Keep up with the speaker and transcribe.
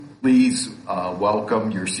please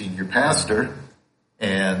welcome your senior pastor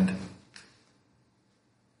and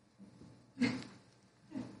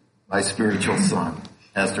my spiritual son,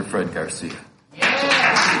 Pastor Fred Garcia.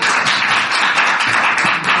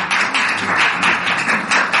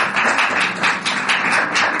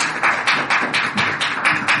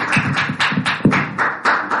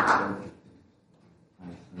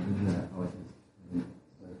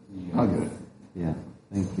 Oh, good. Yeah,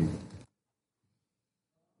 thank you.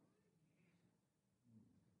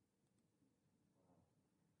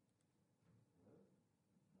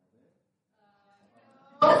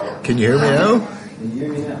 Can you hear me now? Can you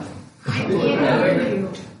hear me now? I can't hear you.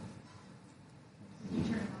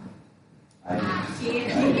 I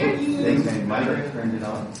can't hear you. Thanks, man. My mic turned it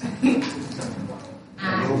on. I can't hear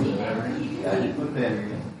you. Yeah, I just put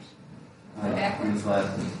battery in. On these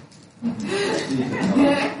glasses.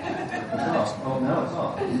 Oh, now it's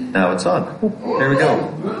off. Now it's on. There we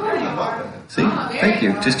go. See? Thank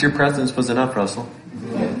you. Just your presence was enough, Russell.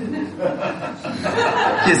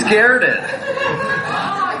 You scared it.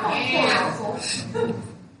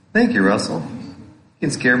 Thank you, Russell. You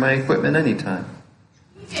can scare my equipment anytime.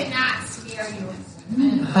 He did not scare you.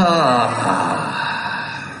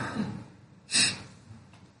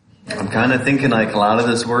 I'm kind of thinking like a lot of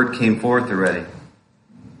this word came forth already.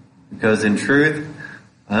 Because in truth,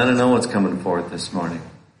 I don't know what's coming forth this morning.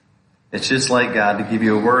 It's just like God to give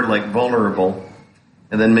you a word like vulnerable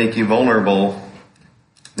and then make you vulnerable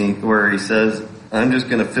where he says, I'm just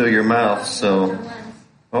going to fill your mouth. So,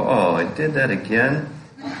 I did that again.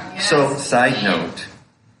 So, side note.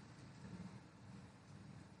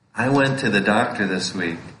 I went to the doctor this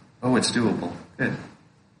week. Oh, it's doable. Good.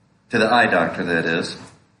 To the eye doctor, that is.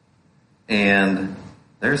 And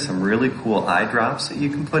there's some really cool eye drops that you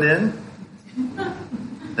can put in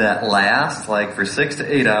that last like for 6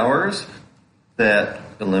 to 8 hours that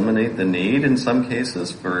eliminate the need in some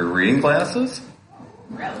cases for reading glasses.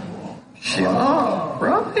 Really? Yeah,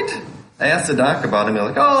 right. I asked the doctor about them. They're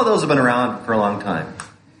like, those have been around for a long time.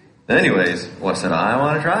 Anyways, I said, I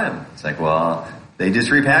want to try them. It's like, they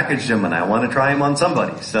just repackaged them and I want to try them on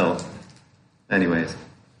somebody. So, anyways.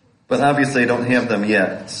 But obviously I don't have them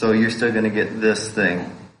yet, so you're still going to get this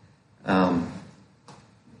thing.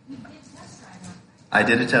 I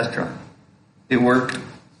did a test drive. It worked.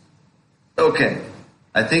 Okay.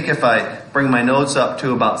 I think if I bring my notes up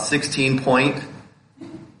to about 16 point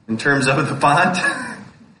in terms of the font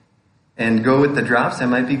and go with the drops, I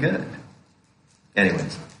might be good.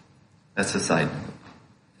 Anyways, that's a side note.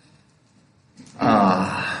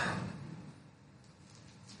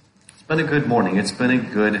 It's been a good morning. It's been a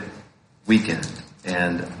good weekend.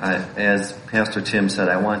 And as Pastor Tim said,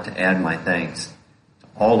 I want to add my thanks to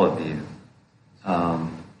all of you.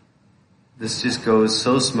 This just goes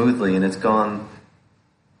so smoothly, and it's gone,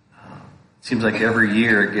 seems like every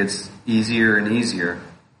year it gets easier and easier.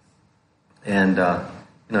 And,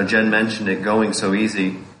 Jen mentioned it going so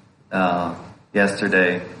easy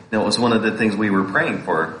yesterday. It was one of the things we were praying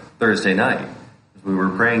for Thursday night. We were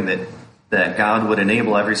praying that God would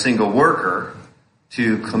enable every single worker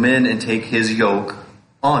to come in and take his yoke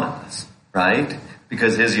on us, right?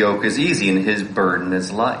 Because his yoke is easy and his burden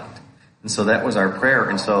is light. And so that was our prayer,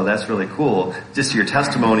 and so that's really cool. Just your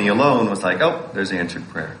testimony alone was like, there's answered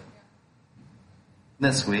prayer. Isn't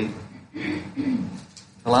that sweet?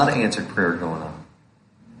 A lot of answered prayer going on.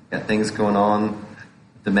 Got things going on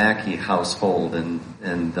with the Mackey household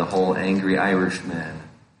and the whole angry Irishman.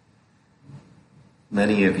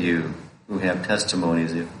 Many of you who have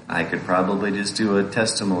testimonies, if I could probably just do a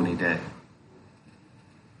testimony day.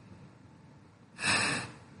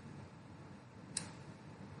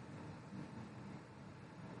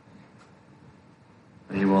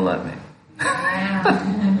 But he won't let me.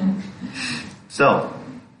 So,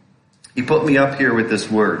 he put me up here with this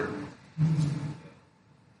word.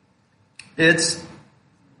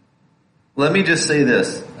 Let me just say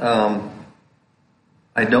this. I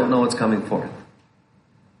don't know what's coming forth.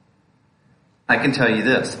 I can tell you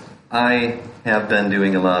this. I have been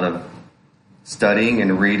doing a lot of studying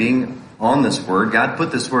and reading on this word. God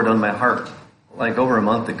put this word on my heart like over a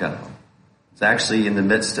month ago. It's actually in the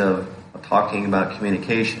midst of talking about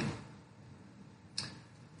communication.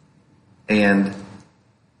 And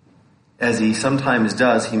as he sometimes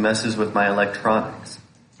does, he messes with my electronics.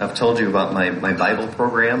 I've told you about my Bible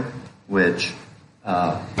program, which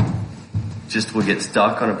just will get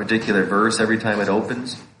stuck on a particular verse every time it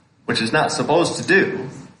opens, which is not supposed to do,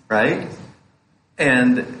 right?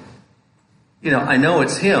 And, I know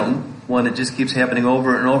it's him when it just keeps happening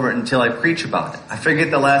over and over until I preach about it. I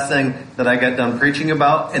forget the last thing that I got done preaching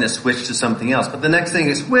about, and it switched to something else. But the next thing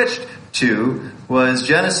it switched to was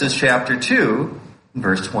Genesis chapter 2,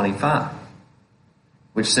 verse 25,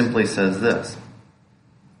 which simply says this.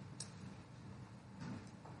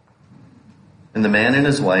 And the man and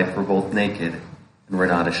his wife were both naked and were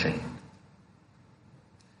not ashamed.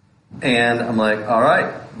 And I'm like, all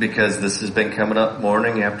right, because this has been coming up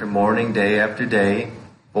morning after morning, day after day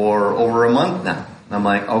for over a month now. And I'm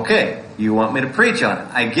like, okay, you want me to preach on it.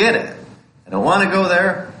 I get it. I don't want to go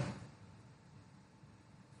there.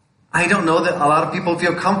 I don't know that a lot of people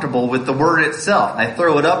feel comfortable with the word itself. I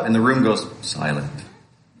throw it up and the room goes silent.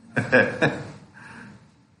 That's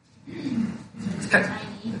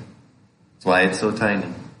why it's so tiny.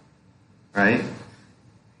 Right?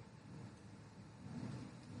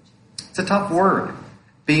 It's a tough word.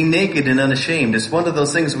 Being naked and unashamed is one of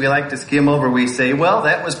those things we like to skim over. We say, well,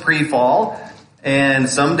 that was pre-fall, and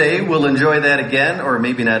someday we'll enjoy that again, or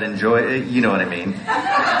maybe not enjoy it. You know what I mean.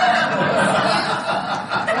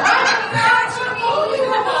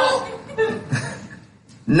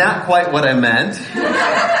 Not quite what I meant.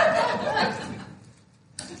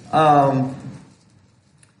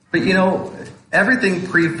 But you know, everything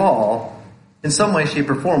pre-fall, in some way, shape,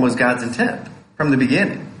 or form, was God's intent from the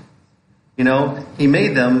beginning. You know, He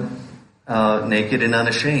made them naked and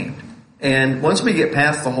unashamed. And once we get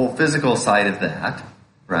past the whole physical side of that,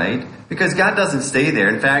 right? Because God doesn't stay there.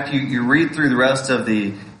 In fact, you read through the rest of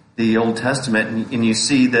the Old Testament and you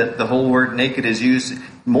see that the whole word naked is used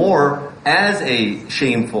more as a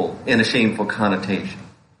shameful connotation.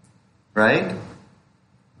 Right?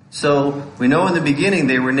 So we know in the beginning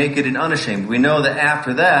they were naked and unashamed. We know that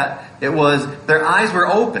after that it was their eyes were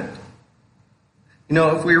opened. You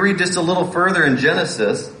know, if we read just a little further in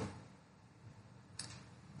Genesis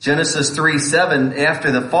 3:7,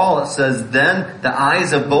 after the fall, it says, then the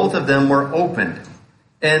eyes of both of them were opened.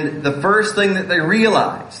 And the first thing that they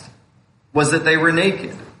realized was that they were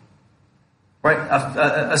naked. Right?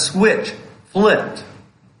 A switch flipped.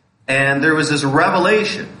 And there was this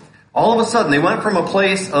revelation. All of a sudden, they went from a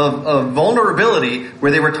place of vulnerability where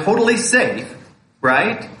they were totally safe,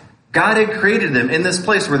 right? God had created them in this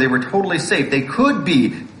place where they were totally safe. They could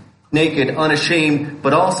be naked, unashamed,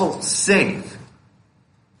 but also safe.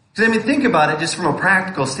 Because, I mean, think about it just from a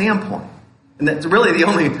practical standpoint. And that's really the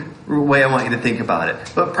only way I want you to think about it.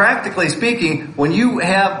 But practically speaking, when you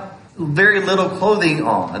have very little clothing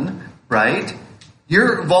on, right,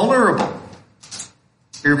 you're vulnerable.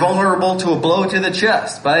 You're vulnerable to a blow to the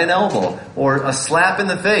chest by an elbow or a slap in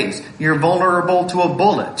the face. You're vulnerable to a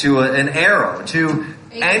bullet, to an arrow, to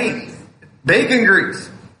bacon grease,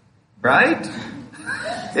 right?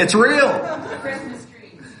 It's real.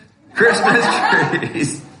 Christmas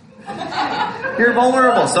trees. You're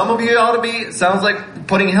vulnerable. Some of you ought to be, sounds like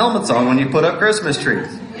putting helmets on when you put up Christmas trees.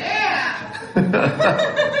 Yeah.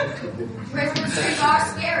 Christmas trees are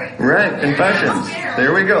scary. Right, confessions.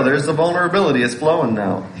 There we go. There's the vulnerability. It's flowing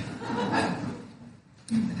now.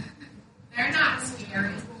 They're not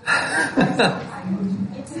scary.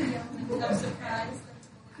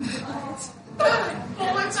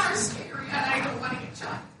 Bullets are scary, and I don't want to get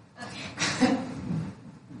shot.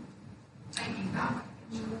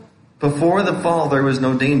 Before the fall, there was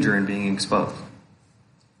no danger in being exposed.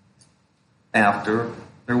 After,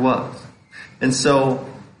 there was. And so,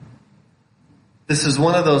 this is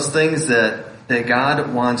one of those things that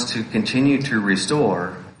God wants to continue to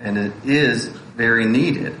restore, and it is very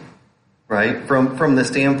needed, right? From the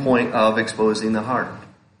standpoint of exposing the heart,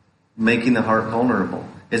 making the heart vulnerable.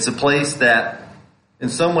 It's a place that, in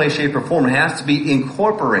some way, shape, or form, has to be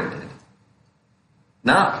incorporated.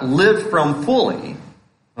 Not lived from fully,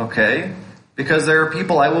 okay? Because there are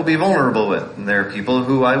people I will be vulnerable with, and there are people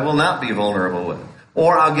who I will not be vulnerable with.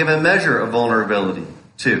 Or I'll give a measure of vulnerability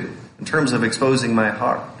to, in terms of exposing my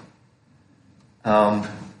heart.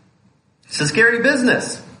 It's a scary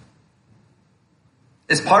business.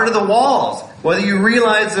 It's part of the walls. Whether you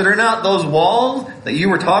realize it or not, those walls that you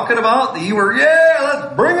were talking about, that you were,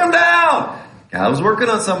 let's bring them down. God was working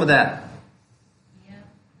on some of that.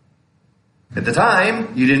 At the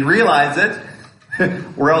time, you didn't realize it.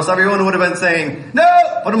 Or else everyone would have been saying,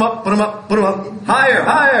 no, put them up, put them up, put them up. Higher,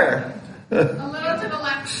 higher. A little to the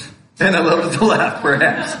left. And a little to the left,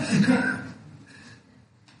 perhaps.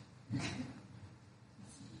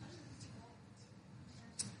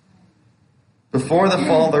 Before the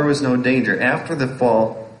fall, there was no danger. After the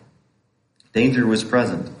fall, danger was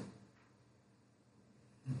present.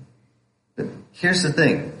 But here's the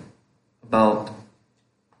thing about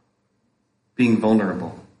being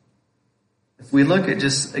vulnerable. If we look at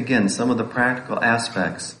just, again, some of the practical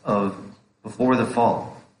aspects of before the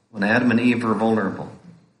fall, when Adam and Eve were vulnerable,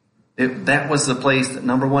 that was the place that,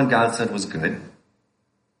 number one, God said was good.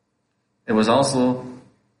 it was also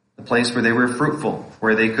the place where they were fruitful,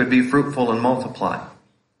 where they could be fruitful and multiply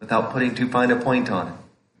without putting too fine a point on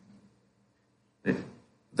it.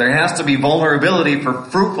 There has to be vulnerability for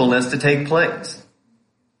fruitfulness to take place.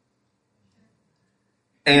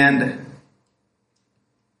 And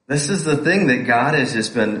this is the thing that God has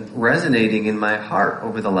just been resonating in my heart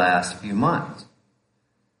over the last few months.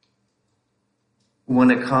 When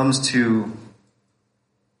it comes to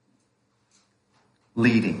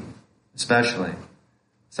leading, especially.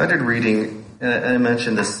 Started reading, I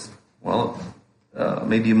mentioned this,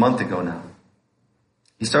 maybe a month ago now.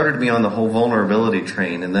 He started me on the whole vulnerability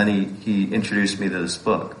train, and then he introduced me to this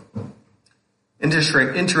book.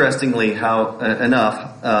 Interestingly,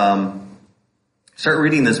 start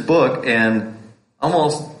reading this book, and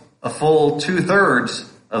almost a full 2/3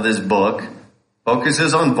 of this book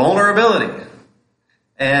focuses on vulnerability.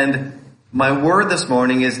 And my word this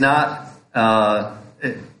morning is not,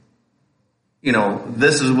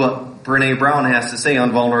 this is what Brene Brown has to say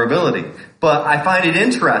on vulnerability. But I find it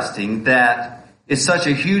interesting that it's such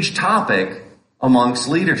a huge topic amongst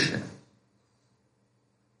leadership.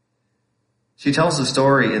 She tells a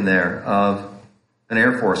story in there of an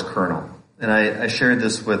Air Force colonel. And I shared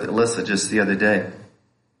this with Alyssa just the other day.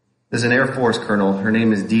 There's an Air Force colonel. Her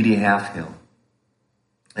name is Dee Dee Halfhill.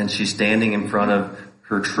 And she's standing in front of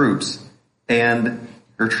her troops. And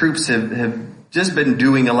her troops have just been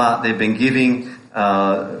doing a lot. They've been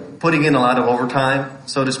putting in a lot of overtime,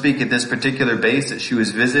 so to speak, at this particular base that she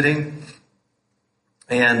was visiting.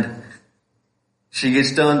 And she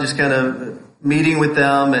gets done just kind of meeting with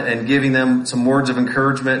them and giving them some words of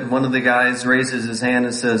encouragement. And one of the guys raises his hand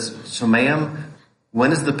and says, "So ma'am,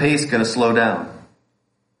 when is the pace going to slow down?"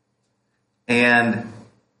 And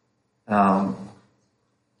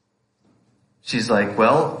she's like,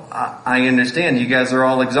 "Well, I understand you guys are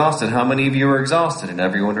all exhausted. How many of you are exhausted?" And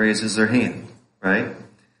everyone raises their hand, right?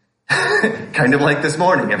 Kind of like this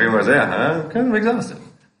morning. Everyone was, I'm kind of exhausted.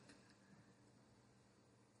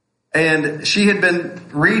 And she had been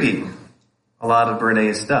reading a lot of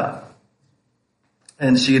Brene's stuff.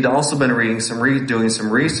 And she had also been reading doing some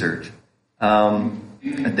research. I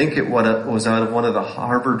think it was out of one of the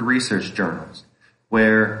Harvard research journals,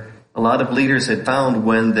 where a lot of leaders had found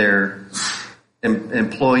when their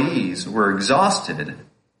employees were exhausted,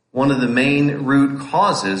 one of the main root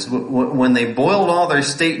causes, when they boiled all their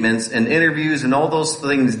statements and interviews and all those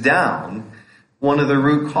things down, one of the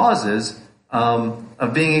root causes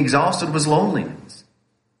of being exhausted was loneliness.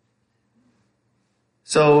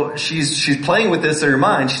 So she's playing with this in her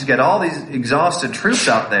mind. She's got all these exhausted troops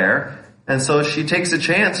out there, and so she takes a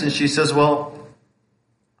chance and she says, "Well,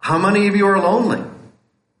 how many of you are lonely?"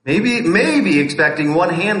 Maybe expecting one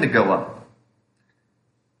hand to go up.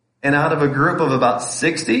 And out of a group of about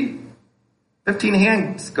 60, 15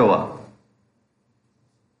 hands go up.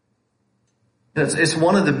 It's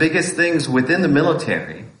one of the biggest things within the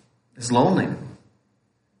military is loneliness.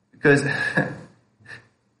 Because this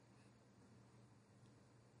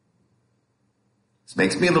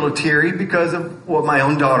makes me a little teary because of what my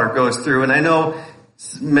own daughter goes through. And I know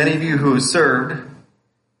many of you who have served,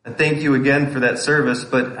 and thank you again for that service,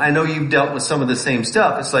 but I know you've dealt with some of the same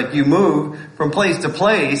stuff. It's like you move from place to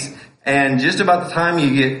place, and just about the time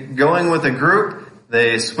you get going with a group,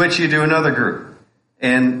 they switch you to another group.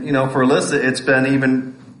 And, for Alyssa, it's been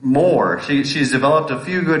even more. She's developed a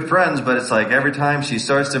few good friends, but it's like every time she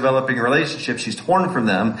starts developing relationships, she's torn from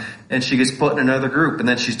them, and she gets put in another group. And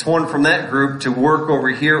then she's torn from that group to work over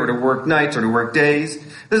here, or to work nights, or to work days.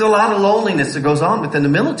 There's a lot of loneliness that goes on within the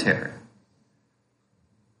military.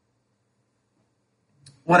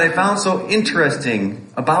 What I found so interesting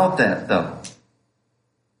about that, though,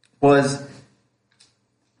 was,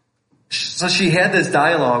 so she had this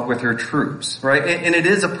dialogue with her troops, right? And it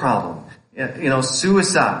is a problem.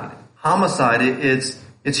 Suicide, homicide,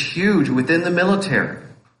 it's huge within the military.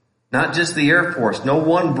 Not just the Air Force. No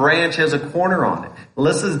one branch has a corner on it.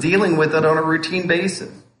 Melissa's dealing with it on a routine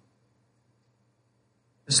basis.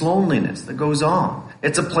 This loneliness that goes on.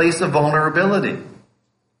 It's a place of vulnerability.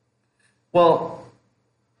 Well,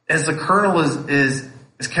 as the colonel is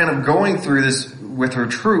kind of going through this with her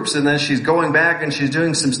troops, and then she's going back and she's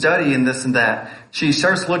doing some study and this and that, she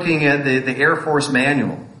starts looking at the Air Force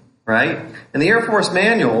manual, right? And the Air Force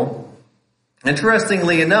manual,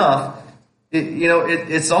 interestingly enough,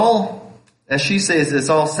 it's all, as she says, it's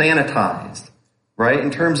all sanitized, right?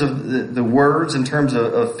 In terms of the words, in terms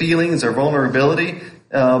of feelings or vulnerability.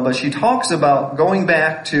 But she talks about going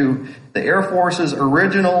back to the Air Force's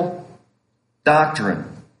original doctrine,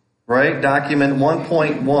 right? Document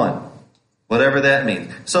 1.1, whatever that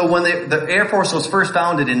means. So when the Air Force was first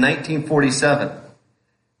founded in 1947,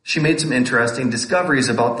 she made some interesting discoveries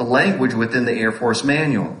about the language within the Air Force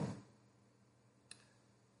manual.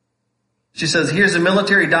 She says, here's a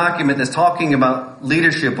military document that's talking about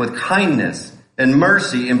leadership with kindness and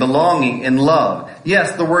mercy and belonging and love.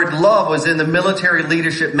 Yes, the word love was in the military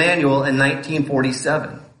leadership manual in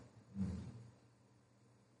 1947.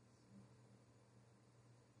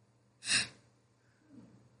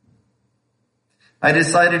 I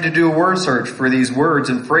decided to do a word search for these words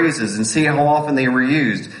and phrases and see how often they were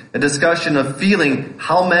used. A discussion of feeling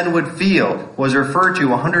how men would feel was referred to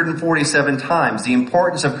 147 times. The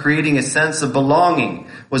importance of creating a sense of belonging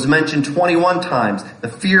was mentioned 21 times. The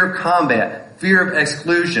fear of combat, fear of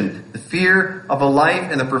exclusion, the fear of a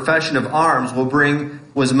life in the profession of arms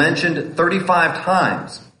was mentioned 35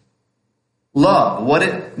 times. Love, what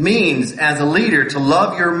it means as a leader to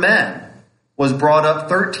love your men, was brought up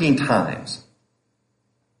 13 times.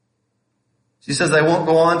 She says, I won't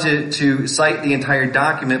go on to cite the entire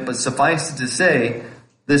document, but suffice it to say,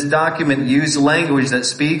 this document used language that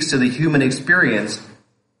speaks to the human experience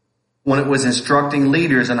when it was instructing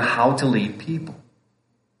leaders on how to lead people.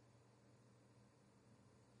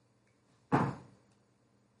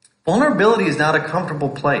 Vulnerability is not a comfortable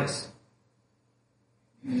place.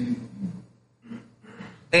 And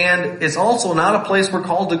it's also not a place we're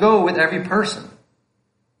called to go with every person.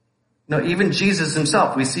 No, even Jesus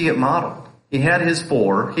himself, we see it modeled. He had his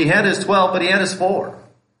 4. He had his 12, but he had his 4.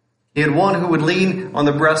 He had one who would lean on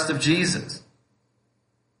the breast of Jesus.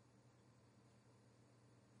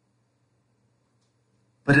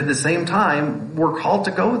 But at the same time, we're called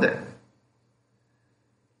to go there.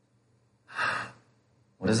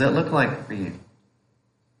 What does that look like for you?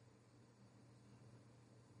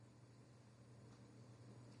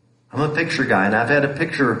 I'm a picture guy, and I've had a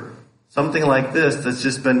picture, something like this, that's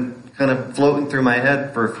just been kind of floating through my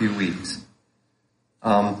head for a few weeks.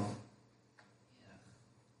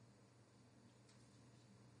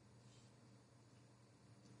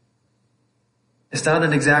 It's not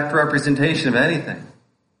an exact representation of anything.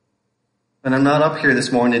 And I'm not up here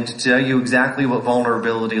this morning to tell you exactly what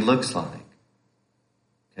vulnerability looks like.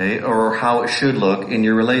 Okay? Or how it should look in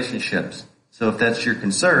your relationships. So if that's your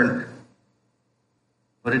concern,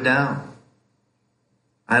 put it down.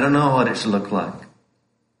 I don't know what it should look like.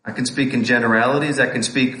 I can speak in generalities. I can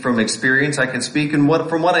speak from experience. I can speak from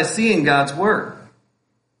what I see in God's Word.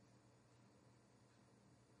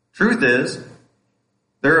 Truth is,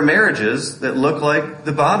 there are marriages that look like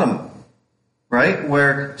the bottom, right?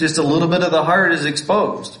 Where just a little bit of the heart is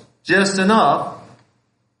exposed. Just enough,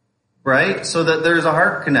 right? So that there's a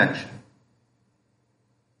heart connection.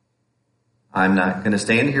 I'm not going to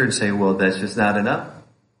stand here and say, well, that's just not enough.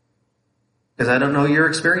 Because I don't know your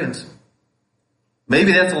experience.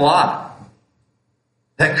 Maybe that's a lot.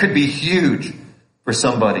 That could be huge for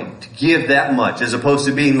somebody to give that much as opposed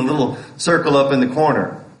to being the little circle up in the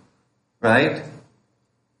corner, right?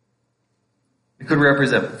 It could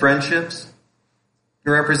represent friendships. It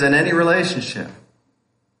could represent any relationship.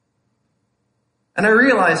 And I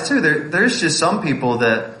realize too, there's just some people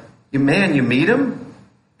that, you meet them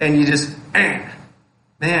and you just,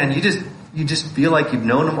 you just feel like you've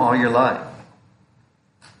known them all your life.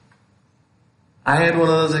 I had one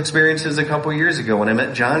of those experiences a couple years ago when I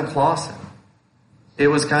met John Clausen. It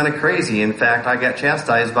was kind of crazy. In fact, I got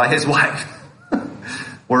chastised by his wife.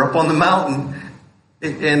 We're up on the mountain,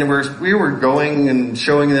 and we were going and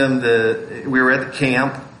showing them we were at the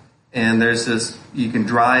camp, and there's this, you can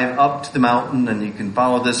drive up to the mountain, and you can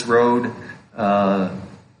follow this road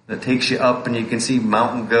that takes you up, and you can see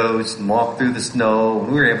mountain goats and walk through the snow.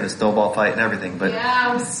 We were having a snowball fight and everything, but yeah,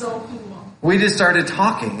 it was so cool. We just started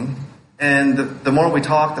talking. And the more we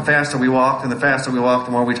talked, the faster we walked, and the faster we walked,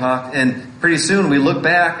 the more we talked. And pretty soon we look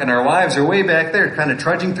back, and our wives are way back there, kind of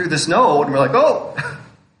trudging through the snow, and we're like, oh!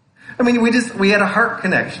 I mean, we had a heart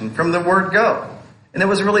connection from the word go. And it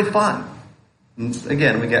was really fun. And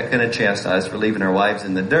again, we got kind of chastised for leaving our wives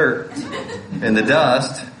in the dirt, in the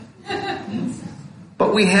dust.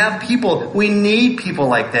 But we need people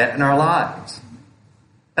like that in our lives.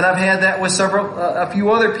 And I've had that with a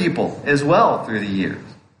few other people as well through the years.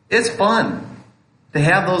 It's fun to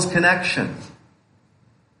have those connections.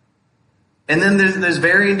 And then there's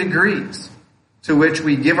varying degrees to which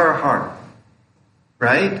we give our heart,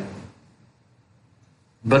 right?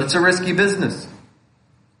 But it's a risky business.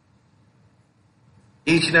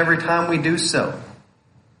 Each and every time we do so.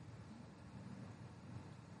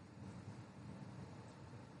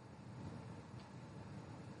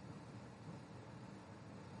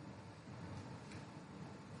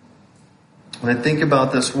 When I think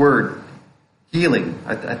about this word, healing,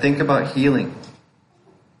 I think about healing.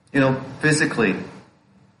 Physically.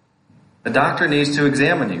 A doctor needs to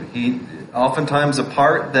examine you. Oftentimes a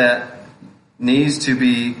part that needs to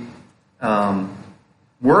be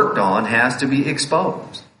worked on has to be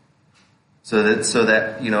exposed. So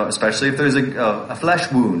that especially if there's a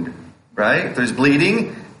flesh wound, right? If there's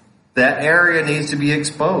bleeding, that area needs to be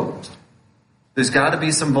exposed. There's got to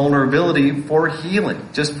be some vulnerability for healing,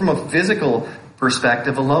 just from a physical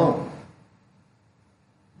perspective alone.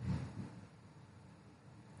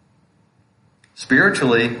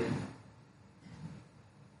 Spiritually,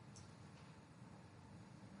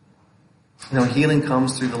 healing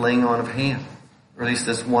comes through the laying on of hands, or at least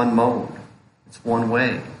that's one mode. It's one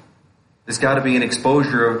way. There's got to be an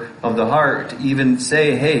exposure of the heart to even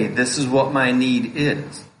say, hey, this is what my need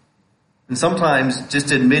is. And sometimes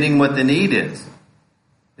just admitting what the need is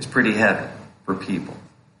pretty heavy for people.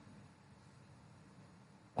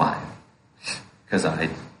 Why? Because I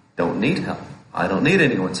don't need help. I don't need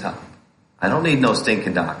anyone's help. I don't need no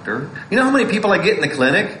stinking doctor. You know how many people I get in the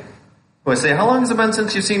clinic who I say, how long has it been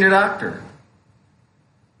since you've seen your doctor?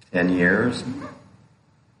 10 years.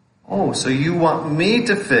 Oh, so you want me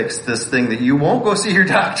to fix this thing that you won't go see your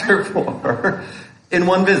doctor for in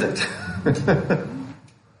one visit?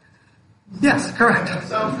 Yes, correct.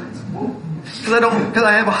 Because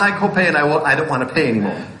I have a high copay and I don't want to pay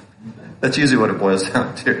anymore. That's usually what it boils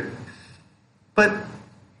down to. But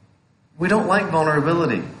we don't like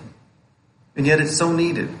vulnerability. And yet it's so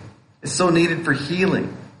needed. It's so needed for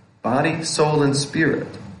healing. Body, soul, and spirit.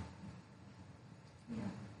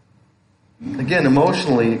 Again,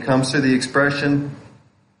 emotionally, it comes through the expression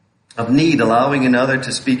of need, allowing another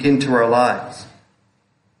to speak into our lives.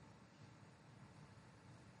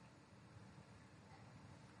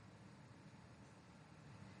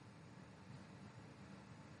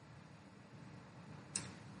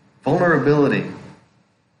 Vulnerability.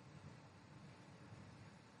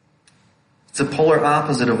 It's a polar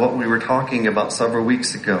opposite of what we were talking about several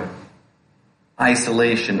weeks ago.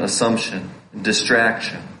 Isolation, assumption,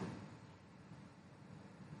 distraction.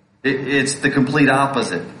 It's the complete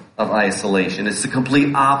opposite of isolation. It's the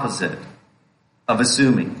complete opposite of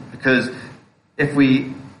assuming. Because if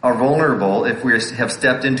we are vulnerable, if we have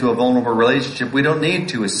stepped into a vulnerable relationship, we don't need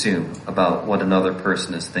to assume about what another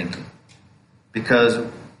person is thinking. Because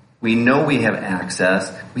we know we have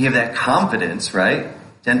access. We have that confidence, right?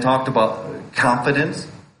 Jen talked about confidence.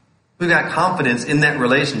 We've got confidence in that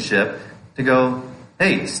relationship to go,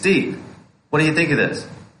 hey, Steve, what do you think of this?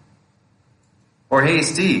 Or, hey,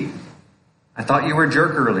 Steve, I thought you were a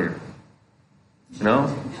jerk earlier. You know?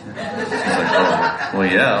 He's like, oh, well,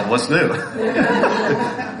 yeah, what's new?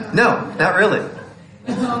 No, not really.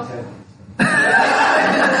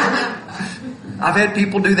 I've had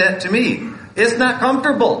people do that to me. It's not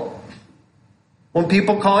comfortable when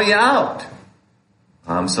people call you out.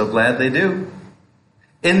 I'm so glad they do.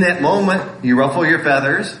 In that moment, you ruffle your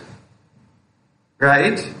feathers,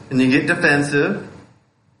 right? And you get defensive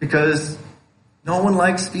because no one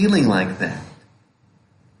likes feeling like that.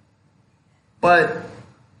 But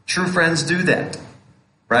true friends do that,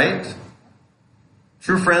 right?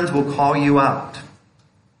 True friends will call you out.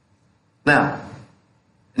 Now,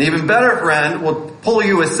 an even better friend will pull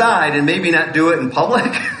you aside and maybe not do it in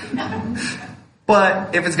public.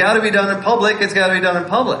 But if it's got to be done in public, it's got to be done in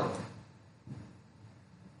public.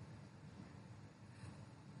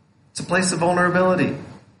 It's a place of vulnerability.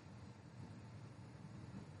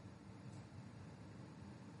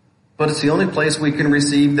 But it's the only place we can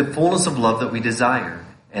receive the fullness of love that we desire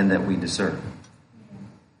and that we deserve.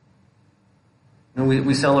 You know,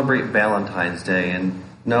 we celebrate Valentine's Day, and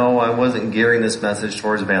no, I wasn't gearing this message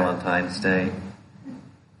towards Valentine's Day.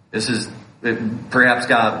 Perhaps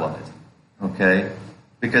God was. Okay?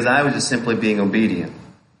 Because I was just simply being obedient.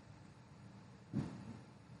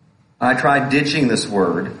 I tried ditching this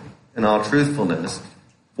word, in all truthfulness,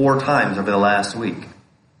 4 times over the last week.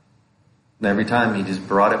 And every time he just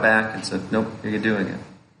brought it back and said, nope, you're doing it.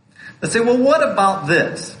 I say, well, what about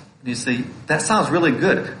this? And you say, that sounds really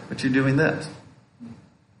good, but you're doing this.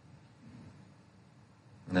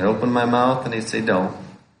 And I open my mouth and he'd say, don't.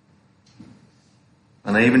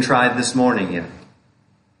 And I even tried this morning yet.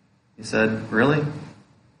 He said, really?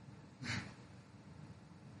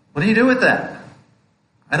 What do you do with that?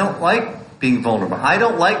 I don't like being vulnerable. I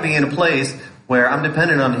don't like being in a place where I'm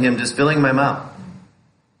dependent on him just filling my mouth.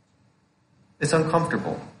 It's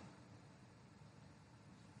uncomfortable.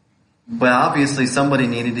 But obviously somebody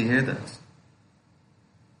needed to hear this.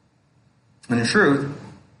 And in truth,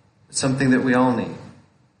 it's something that we all need.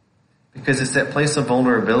 Because it's that place of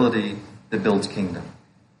vulnerability that builds kingdom.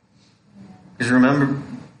 Because remember,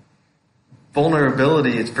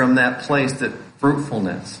 vulnerability is from that place that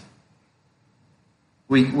fruitfulness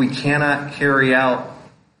We cannot carry out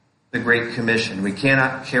the Great Commission. We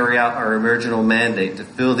cannot carry out our original mandate to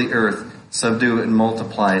fill the earth, subdue it and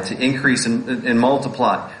multiply it, to increase and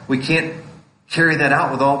multiply. We can't carry that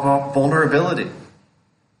out with all vulnerability.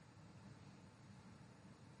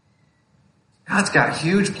 God's got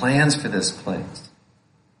huge plans for this place.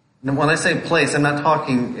 And when I say place, I'm not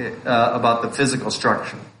talking about the physical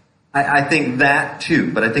structure. I think that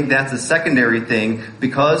too, but I think that's a secondary thing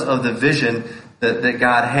because of the vision that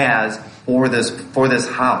God has for this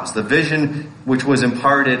house. The vision which was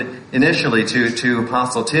imparted initially to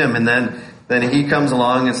Apostle Tim, and then he comes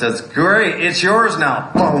along and says, "Great, it's yours now."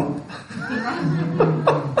 Boom.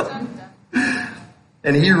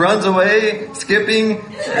 And he runs away, skipping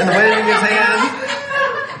and waving his hand.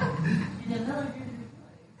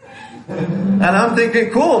 And I'm thinking,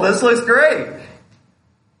 cool, this looks great.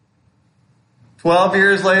 12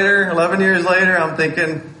 years later, 11 years later, I'm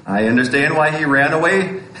thinking, I understand why he ran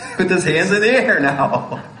away with his hands in the air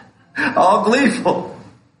now. All gleeful.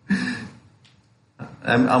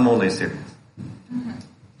 I'm only serious.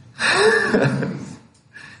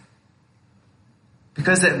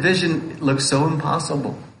 Because that vision looks so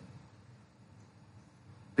impossible.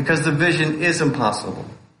 Because the vision is impossible.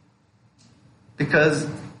 Because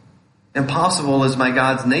impossible is my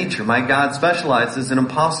God's nature. My God specializes in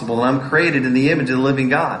impossible, and I'm created in the image of the living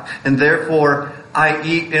God. And therefore, I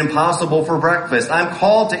eat impossible for breakfast. I'm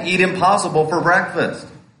called to eat impossible for breakfast.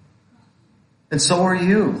 And so are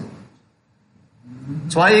you.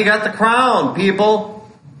 That's why you got the crown, people.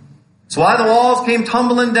 That's why the walls came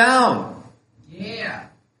tumbling down. Yeah.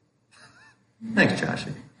 Thanks,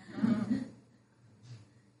 Joshie.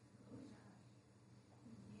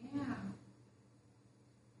 Yeah.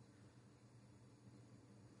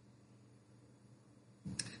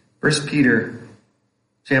 First Peter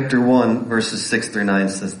chapter 1, verses 6 through 9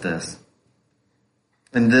 says this.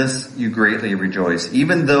 In this you greatly rejoice,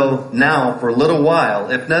 even though now for a little while,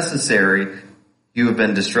 if necessary, you have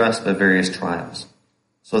been distressed by various trials,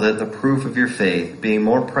 so that the proof of your faith, being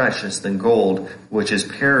more precious than gold, which is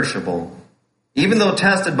perishable, even though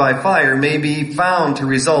tested by fire, may be found to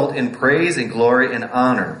result in praise and glory and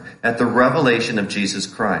honor at the revelation of Jesus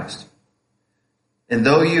Christ. And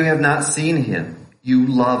though you have not seen him, you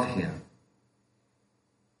love him.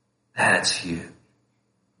 That's huge.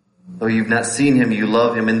 Though you've not seen him, you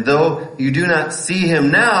love him. And though you do not see him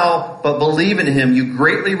now, but believe in him, you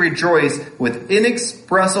greatly rejoice with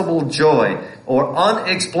inexpressible joy or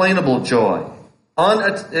unexplainable joy.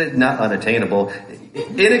 Not unattainable.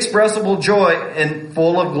 Inexpressible joy and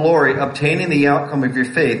full of glory, obtaining the outcome of your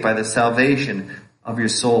faith by the salvation of your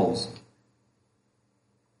souls.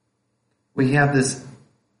 We have this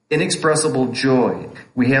inexpressible joy.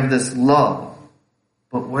 We have this love.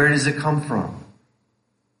 But where does it come from?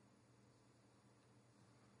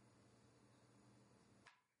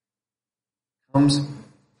 Comes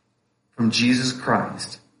from Jesus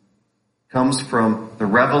Christ. Comes from the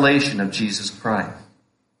revelation of Jesus Christ.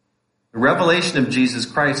 The revelation of Jesus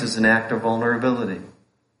Christ is an act of vulnerability.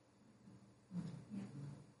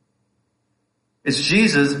 It's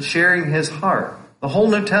Jesus sharing his heart. The whole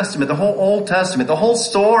New Testament, the whole Old Testament, the whole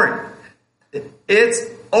story. It's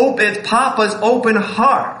Papa's open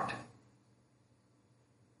heart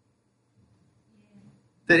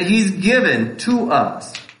that he's given to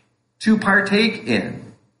us to partake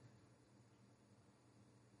in.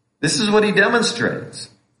 This is what he demonstrates.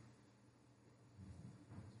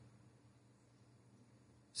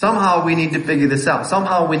 Somehow we need to figure this out.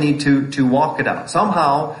 Somehow we need to walk it out.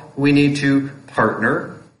 Somehow we need to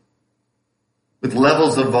partner with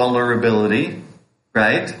levels of vulnerability,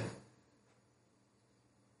 right?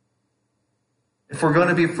 If we're going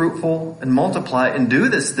to be fruitful and multiply and do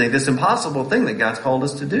this thing, this impossible thing that God's called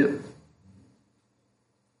us to do.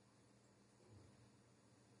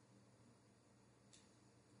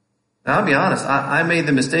 Now, I'll be honest, I made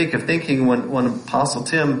the mistake of thinking when Apostle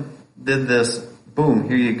Tim did this, boom,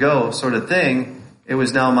 here you go, sort of thing, it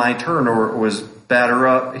was now my turn, or it was batter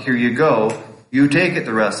up, here you go, you take it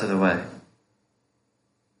the rest of the way.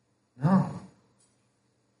 No.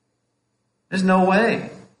 There's no way.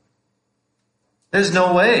 There's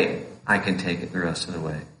no way I can take it the rest of the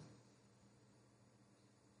way.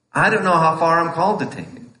 I don't know how far I'm called to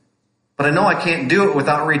take it. But I know I can't do it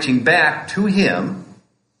without reaching back to him.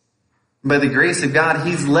 By the grace of God,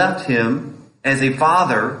 he's left him as a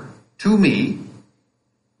father to me,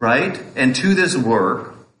 right? And to this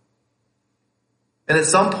work. And at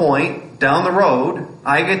some point down the road,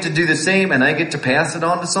 I get to do the same and I get to pass it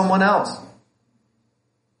on to someone else.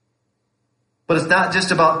 But it's not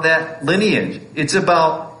just about that lineage. It's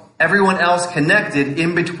about everyone else connected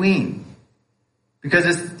in between. Because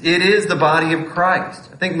it is the body of Christ.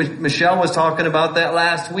 I think Michelle was talking about that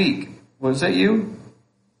last week. Was it you?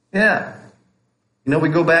 Yeah. We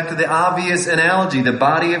go back to the obvious analogy, the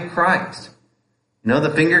body of Christ.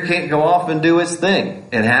 The finger can't go off and do its thing.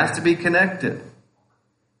 It has to be connected.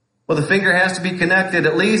 Well, the finger has to be connected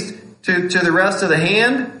at least to the rest of the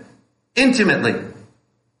hand intimately.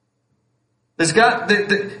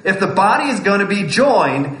 If the body is going to be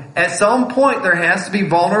joined, at some point there has to be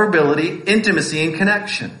vulnerability, intimacy, and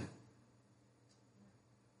connection.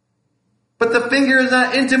 But the finger is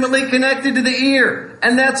not intimately connected to the ear,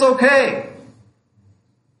 and that's okay.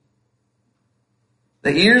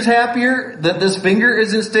 The ear's happier that this finger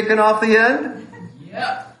isn't sticking off the end.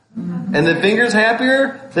 Yep. And the finger's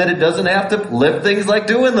happier that it doesn't have to lift things like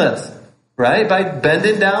doing this. Right? By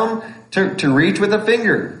bending down to reach with a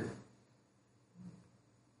finger.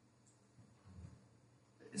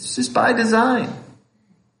 It's just by design.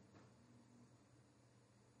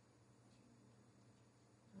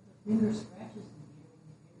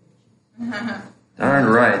 Darn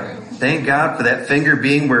right. Thank God for that finger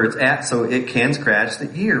being where it's at so it can scratch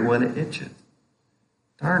the ear when it itches.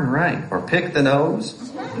 Darn right. Or pick the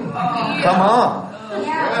nose. Come on.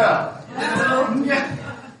 Yeah.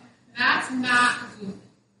 That's not good.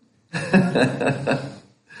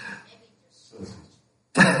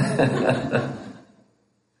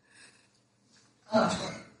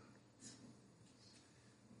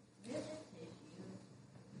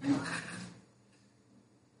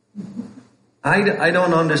 I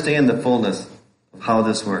don't understand the fullness of how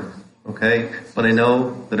this works, okay? But I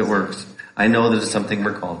know that it works. I know that it's something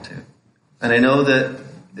we're called to. And I know that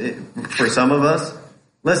for some of us,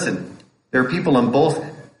 listen, there are people on both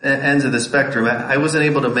ends of the spectrum. I wasn't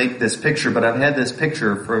able to make this picture, but I've had this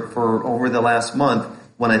picture for over the last month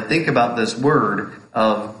when I think about this word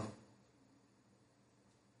of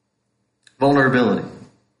vulnerability.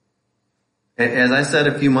 As I said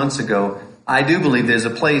a few months ago, I do believe there's a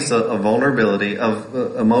place of vulnerability, of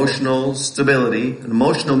emotional stability,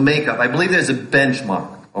 emotional makeup. I believe there's a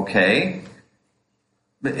benchmark, okay?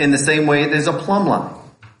 In the same way, there's a plumb line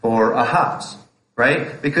for a house,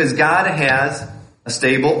 right? Because God has a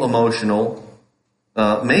stable emotional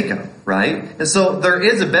makeup, right? And so there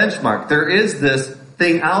is a benchmark. There is this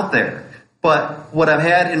thing out there. But what I've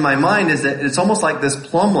had in my mind is that it's almost like this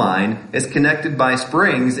plumb line is connected by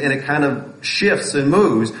springs and it kind of shifts and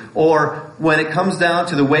moves. Or when it comes down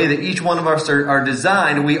to the way that each one of us are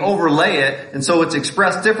designed, we overlay it, and so it's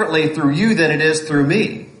expressed differently through you than it is through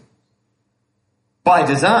me. By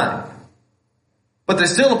design. But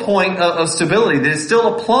there's still a point of stability. There's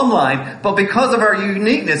still a plumb line. But because of our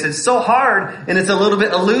uniqueness, it's so hard and it's a little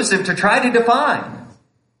bit elusive to try to define.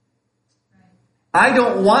 I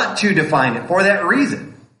don't want to define it for that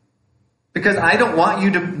reason. Because I don't want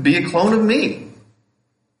you to be a clone of me.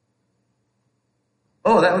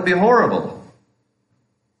 Oh, that would be horrible.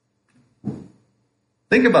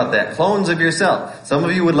 Think about that. Clones of yourself. Some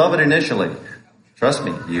of you would love it initially. Trust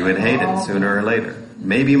me, you would hate it sooner or later.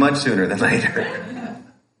 Maybe much sooner than later.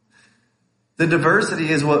 The diversity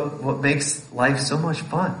is what makes life so much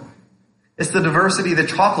fun. It's the diversity of the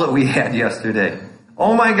chocolate we had yesterday.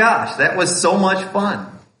 Oh my gosh, that was so much fun.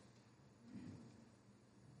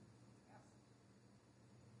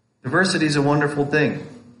 Diversity is a wonderful thing.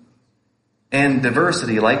 And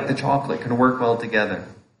diversity, like the chocolate, can work well together.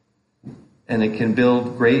 And it can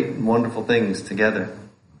build great and wonderful things together.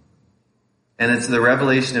 And it's the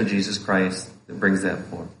revelation of Jesus Christ that brings that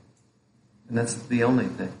forth. And that's the only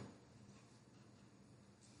thing.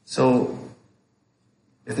 So,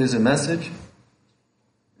 if there's a message,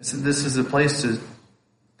 this is a place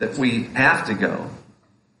that we have to go.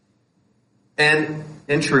 And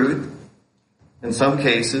in truth, in some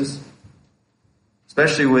cases,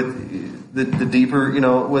 especially with the deeper,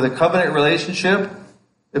 with a covenant relationship,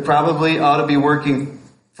 it probably ought to be working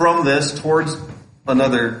from this towards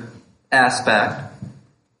another aspect.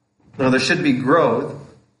 There should be growth.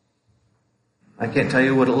 I can't tell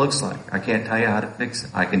you what it looks like. I can't tell you how to fix it.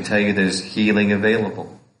 I can tell you there's healing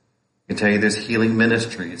available. I can tell you there's healing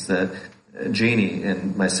ministries that Jeannie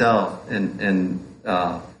and myself and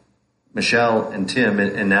Michelle and Tim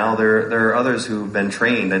and now there are others who've been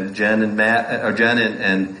trained. And Jen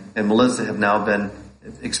and Melissa have now been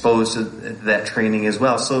exposed to that training as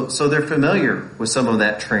well. So they're familiar with some of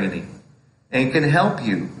that training and can help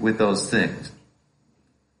you with those things.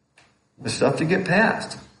 There's stuff to get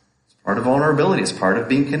past. It's part of vulnerability. It's part of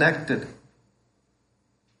being connected.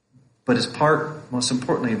 But it's part, most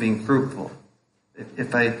importantly, of being fruitful.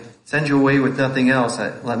 If I send you away with nothing else,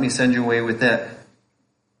 let me send you away with that.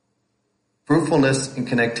 Fruitfulness and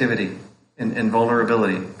connectivity and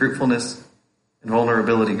vulnerability. Fruitfulness and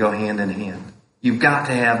vulnerability go hand in hand. You've got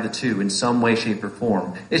to have the two in some way, shape, or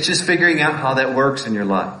form. It's just figuring out how that works in your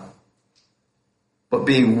life. But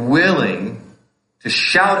being willing to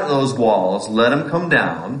shout at those walls, let them come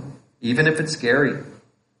down, even if it's scary.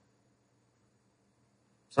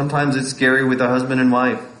 Sometimes it's scary with a husband and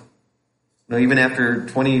wife. Even after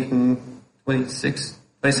 26,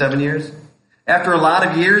 27 years. After a lot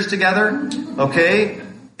of years together, okay,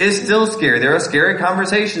 it's still scary. There are scary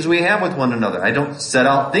conversations we have with one another. I don't set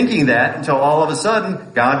out thinking that until all of a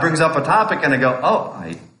sudden God brings up a topic and I go, oh,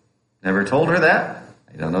 I never told her that.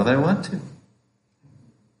 I don't know that I want to.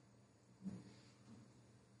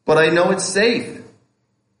 But I know it's safe.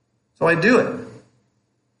 So I do it.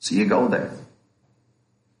 So you go there.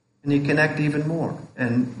 And you connect even more.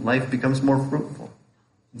 And life becomes more fruitful.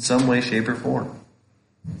 In some way, shape, or form.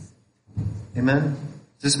 Amen?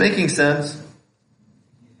 Is this making sense?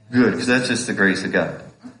 Good, because that's just the grace of God.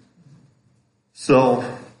 So,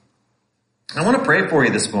 I want to pray for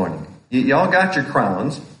you this morning. Y'all got your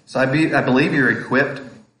crowns. So I believe you're equipped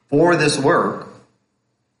for this work.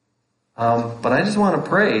 But I just want to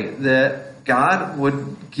pray that God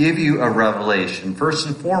would give you a revelation. First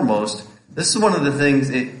and foremost, this is one of the things,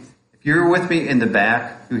 if you're with me in the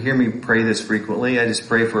back, you hear me pray this frequently, I just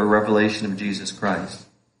pray for a revelation of Jesus Christ.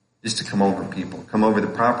 Just to come over people. Come over the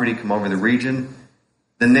property, come over the region,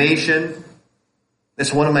 the nation.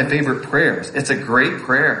 It's one of my favorite prayers. It's a great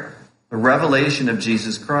prayer. The revelation of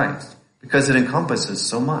Jesus Christ. Because it encompasses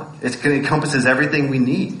so much. It encompasses everything we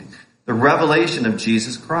need. The revelation of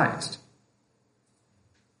Jesus Christ.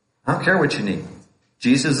 I don't care what you need.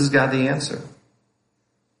 Jesus has got the answer.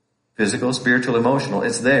 Physical, spiritual, emotional.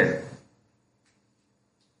 It's there.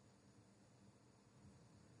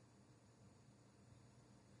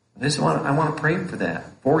 I want to pray for that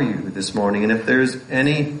for you this morning. And if there's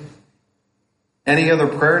any other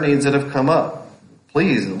prayer needs that have come up,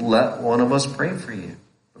 please let one of us pray for you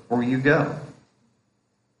before you go.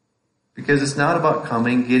 Because it's not about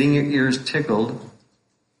coming, getting your ears tickled,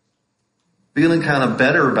 feeling kind of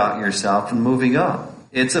better about yourself and moving up.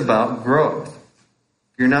 It's about growth.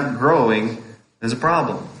 If you're not growing, there's a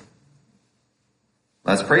problem.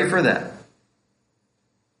 Let's pray for that.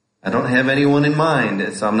 I don't have anyone in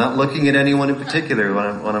mind, so I'm not looking at anyone in particular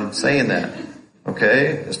when I'm saying that.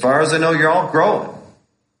 Okay? As far as I know, you're all growing.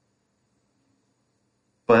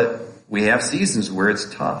 But we have seasons where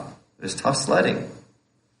it's tough. There's tough sledding.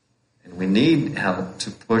 And we need help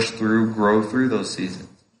to push through, grow through those seasons.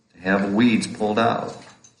 To have weeds pulled out.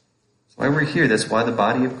 That's why we're here. That's why the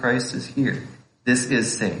body of Christ is here. This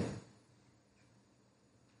is safe.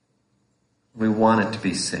 We want it to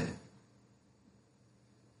be safe.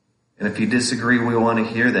 And if you disagree, we want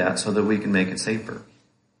to hear that so that we can make it safer.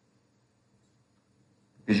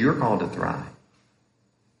 Because you're called to thrive.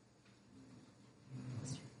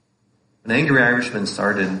 When Angry Irishmen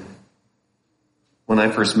started, when I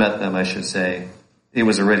first met them, I should say, it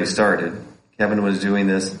was already started. Kevin was doing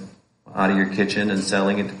this out of your kitchen and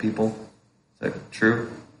selling it to people. Is that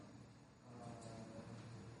true?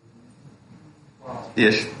 Well,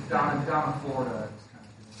 Ish. down in Florida, it's kind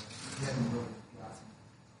of we haven't really got some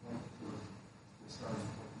we started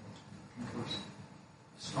first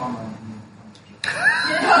strong on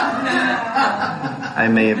I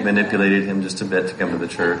may have manipulated him just a bit to come to the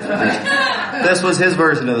church. This was his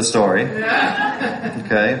version of the story.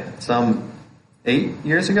 Okay, some 8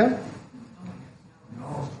 years ago?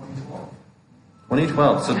 No, 2012.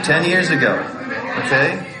 2012, so 10 years ago.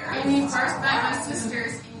 Okay? And he first met my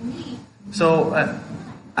sisters and me. So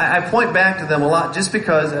I point back to them a lot just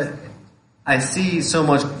because I see so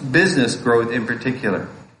much business growth in particular.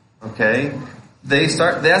 Okay? That's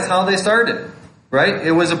how they started. Right?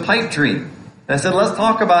 It was a pipe dream. And I said, let's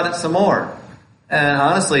talk about it some more. And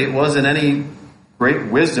honestly, it wasn't any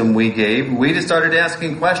great wisdom we gave. We just started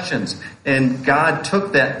asking questions. And God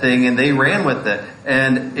took that thing and they ran with it.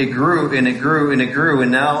 And it grew and it grew and it grew.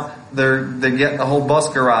 And now they get the whole bus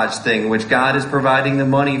garage thing, which God is providing the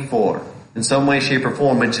money for. In some way, shape, or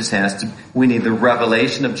form, it just we need the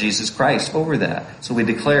revelation of Jesus Christ over that. So we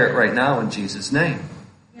declare it right now in Jesus' name.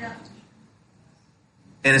 Yeah.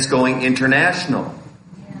 And it's going international.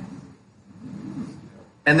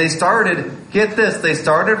 And they started, get this, they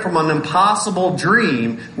started from an impossible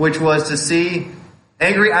dream, which was to see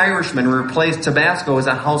Angry Irishmen replace Tabasco as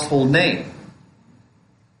a household name.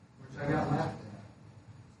 Which I got laughed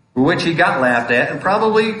at. Which he got laughed at and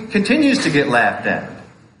probably continues to get laughed at.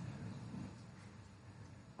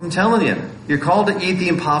 I'm telling you, you're called to eat the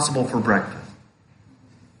impossible for breakfast.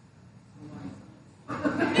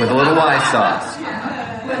 With a little Y sauce.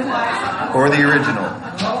 Or the original.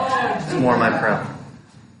 It's more my preference.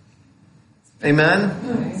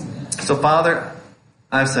 Amen? So, Father,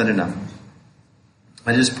 I've said enough.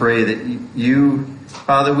 I just pray that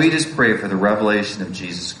Father, we just pray for the revelation of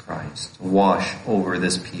Jesus Christ to wash over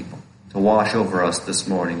this people, to wash over us this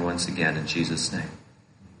morning once again in Jesus' name.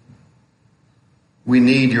 We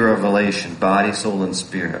need your revelation, body, soul, and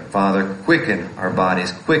spirit. Father, quicken our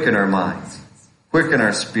bodies, quicken our minds, quicken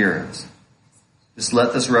our spirits. Just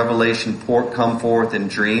let this revelation come forth in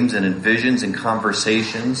dreams and in visions and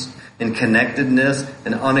conversations, in connectedness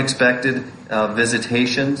and unexpected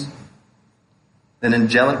visitations, and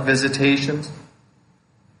angelic visitations.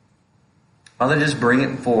 Father, just bring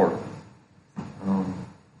it forth.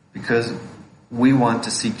 Because we want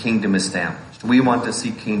to see kingdom established. We want to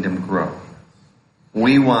see kingdom grow.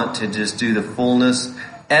 We want to just do the fullness,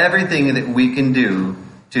 everything that we can do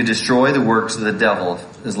to destroy the works of the devil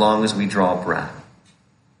as long as we draw breath.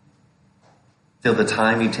 Till the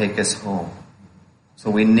time you take us home. So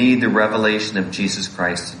we need the revelation of Jesus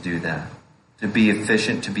Christ to do that. To be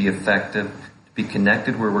efficient, to be effective, to be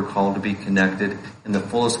connected where we're called to be connected in the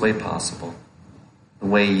fullest way possible. The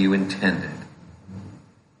way you intended.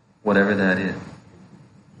 Whatever that is.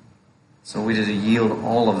 So we just yield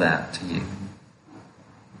all of that to you.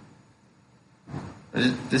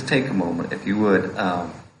 Just take a moment, if you would.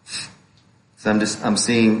 So I'm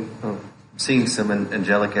seeing some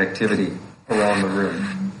angelic activity around the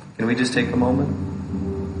room. Can we just take a moment?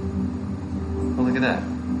 Oh, look at that.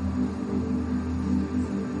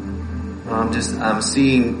 I'm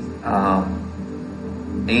seeing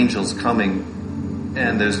angels coming,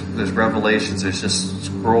 and there's revelations. There's just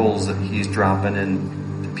scrolls that he's dropping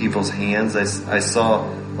into people's hands. I saw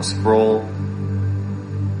a scroll.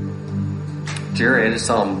 Jerry, I just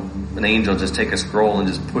saw an angel just take a scroll and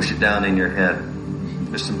just push it down in your head.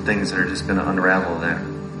 There's some things that are just going to unravel there.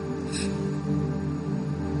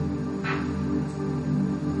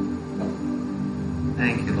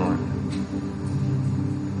 Thank you, Lord.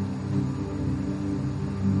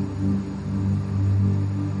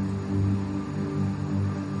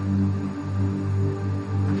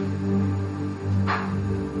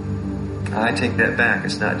 I take that back.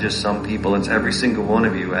 It's not just some people. It's every single one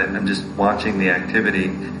of you. I'm just watching the activity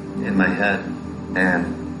in my head.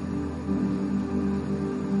 And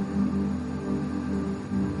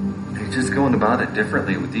you're just going about it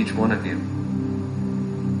differently with each one of you.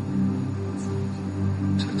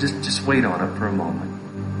 So just wait on it for a moment.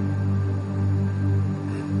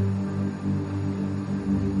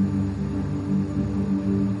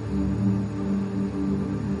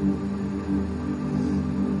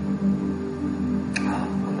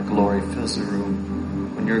 Fills the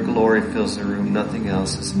room. When your glory fills the room, nothing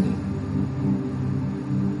else is needed.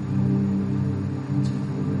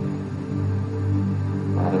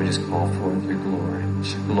 Father, we just call forth your glory. Let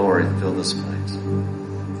your glory fill this place.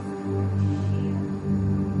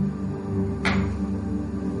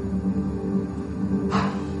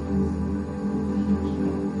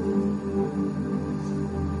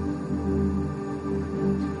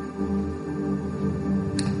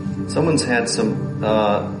 Someone's had some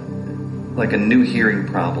like a new hearing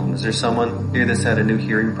problem. Is there someone here that's had a new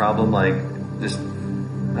hearing problem, like just,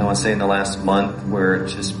 I want to say in the last month, where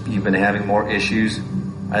it's just you've been having more issues?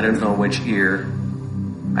 I don't know which ear.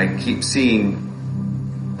 I keep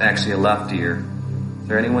seeing actually a left ear. Is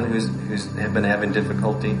there anyone who's been having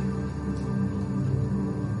difficulty?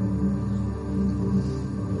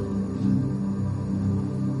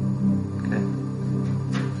 Okay.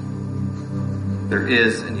 There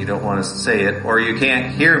is, and you don't want to say it, or you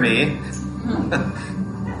can't hear me.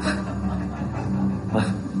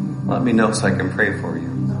 Let me know so I can pray for you.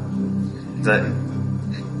 That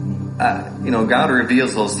God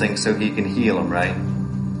reveals those things so He can heal them, right?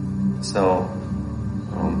 So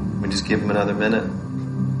we just give Him another minute.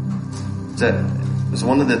 That was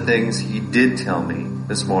one of the things He did tell me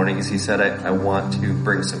this morning. Is He said I want to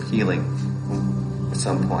bring some healing at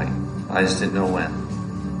some point. I just didn't know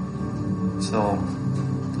when. So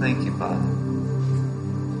thank you, Father.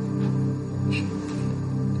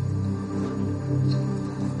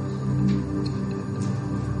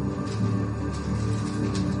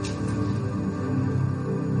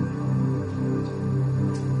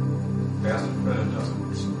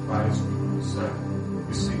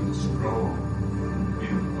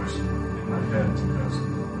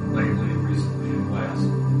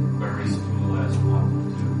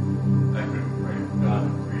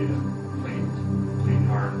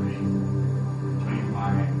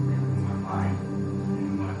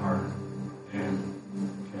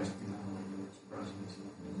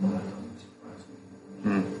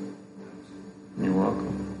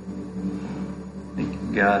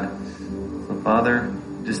 God. So Father,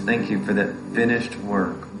 Just thank you for that finished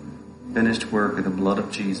work of the blood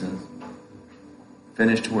of Jesus.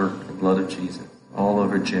 Finished work of the blood of Jesus all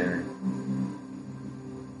over Jerry.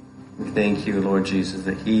 We thank you, Lord Jesus,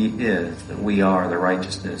 that that we are the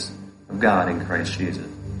righteousness of God in Christ Jesus.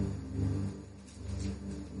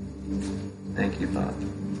 Thank you, Father.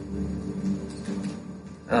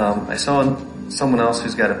 I saw someone else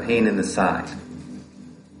who's got a pain in the side,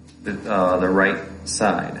 the right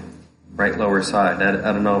side, right lower side.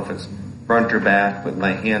 I don't know if it's front or back, but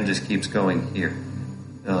my hand just keeps going here.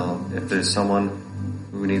 If there's someone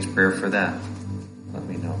who needs prayer for that, let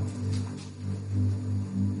me know.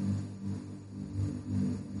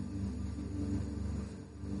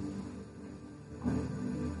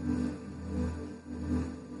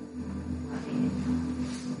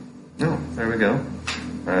 Oh, there we go.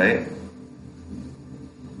 All right.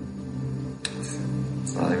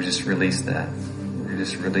 Father, we just release that. We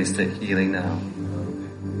just release that healing now.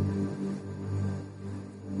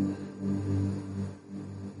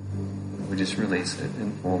 We just release it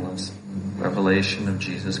in fullness. Revelation of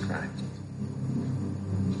Jesus Christ.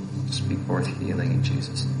 Speak forth healing in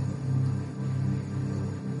Jesus' name.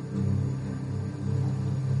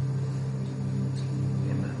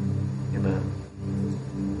 Amen. Amen.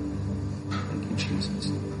 Thank you,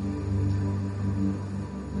 Jesus.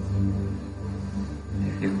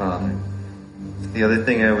 Thank you, Father. The other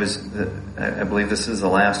thing I believe this is the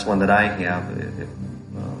last one that I have.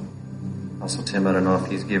 Also, Tim, I don't know if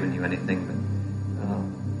he's given you anything, but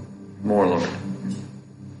more, Lord.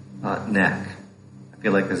 Neck. I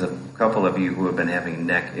feel like there's a couple of you who have been having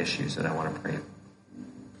neck issues that I want to pray for.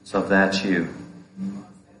 So if that's you,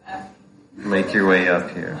 make your way up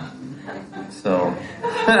here. So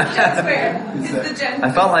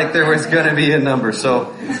I felt like there was going to be a number.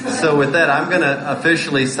 So with that, I'm going to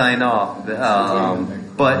officially sign off.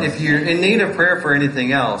 But if you're in need of prayer for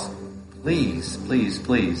anything else, please,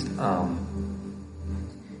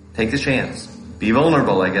 take the chance. Be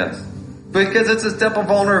vulnerable, I guess. Because it's a step of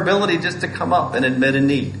vulnerability just to come up and admit a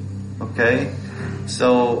need. Okay?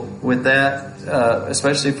 So with that,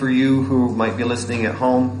 especially for you who might be listening at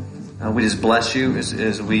home, we just bless you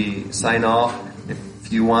as we sign off.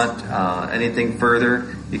 If you want anything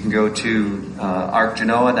further, you can go to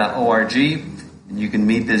arcgenoa.org and you can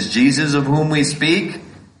meet this Jesus of whom we speak.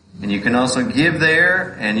 And you can also give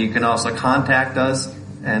there, and you can also contact us,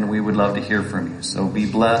 and we would love to hear from you. So be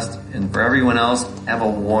blessed. And for everyone else, have a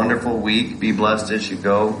wonderful week. Be blessed as you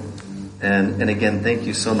go. And again, thank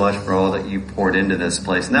you so much for all that you poured into this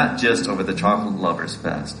place. Not just over the Chocolate Lovers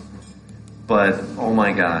Fest, but, oh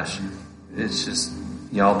my gosh, it's just,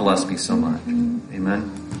 y'all bless me so much.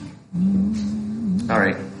 Amen. All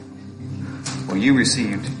right. Well, you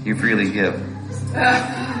received, you freely give.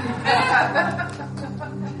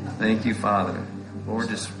 Thank you, Father. Lord,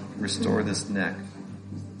 just restore this neck.